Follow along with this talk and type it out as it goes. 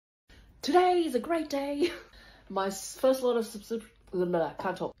Today is a great day. My first lot of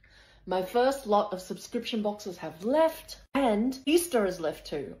subscription boxes have left, and Easter is left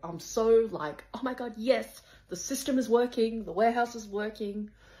too. I'm so like, oh my god, yes, the system is working, the warehouse is working.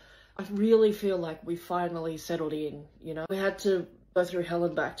 I really feel like we finally settled in, you know. We had to go through hell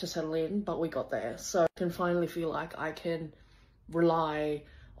and back to settle in, but we got there. So I can finally feel like I can rely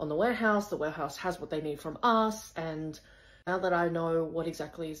on the warehouse has what they need from us, and now that I know what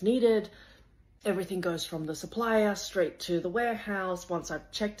exactly is needed, everything goes from the supplier straight to the warehouse. Once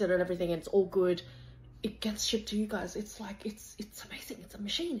I've checked it and everything and it's all good, it gets shipped to you guys. It's like, it's amazing. It's a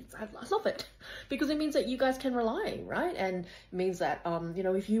machine. I love it because it means that you guys can rely, right? And it means that, you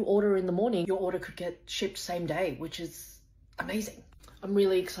know, if you order in the morning, your order could get shipped same day, which is amazing. I'm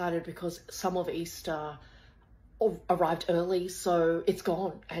really excited because some of Easter arrived early, so it's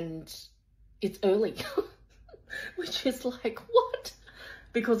gone and it's early, which is like, what?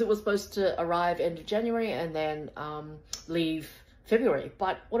 Because it was supposed to arrive end of January and then leave February.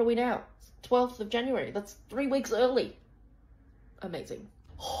 But what are we now? 12th of January. That's 3 weeks early. Amazing.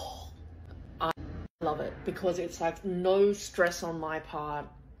 I love it because it's like no stress on my part.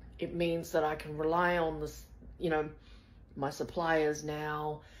 It means that I can rely on this, you know, my suppliers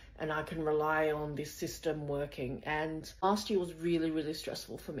now, and I can rely on this system working. And last year was really, really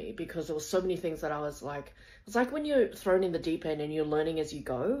stressful for me because there were so many things that I was like, it's like when you're thrown in the deep end and you're learning as you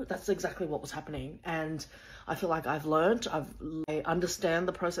go. That's exactly what was happening. And I feel like I've learned, I understand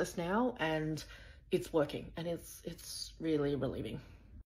the process now, and it's working, and it's really relieving.